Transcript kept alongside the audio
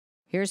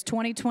Here's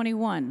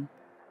 2021.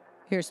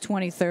 Here's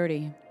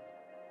 2030.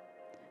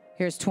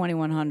 Here's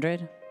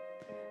 2100.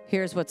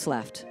 Here's what's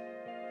left.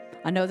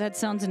 I know that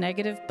sounds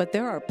negative, but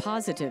there are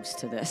positives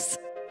to this.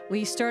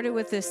 We started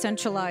with this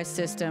centralized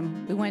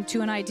system. We went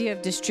to an idea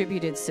of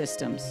distributed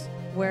systems,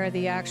 where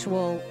the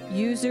actual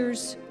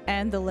users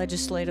and the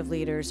legislative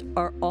leaders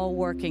are all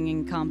working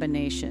in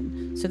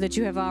combination so that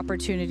you have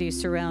opportunities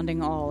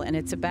surrounding all, and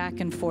it's a back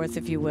and forth,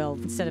 if you will.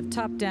 Instead of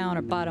top down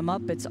or bottom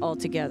up, it's all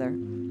together.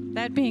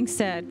 That being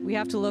said, we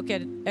have to look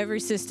at every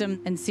system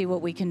and see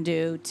what we can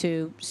do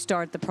to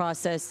start the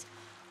process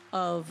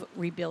of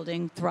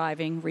rebuilding,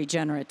 thriving,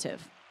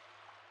 regenerative.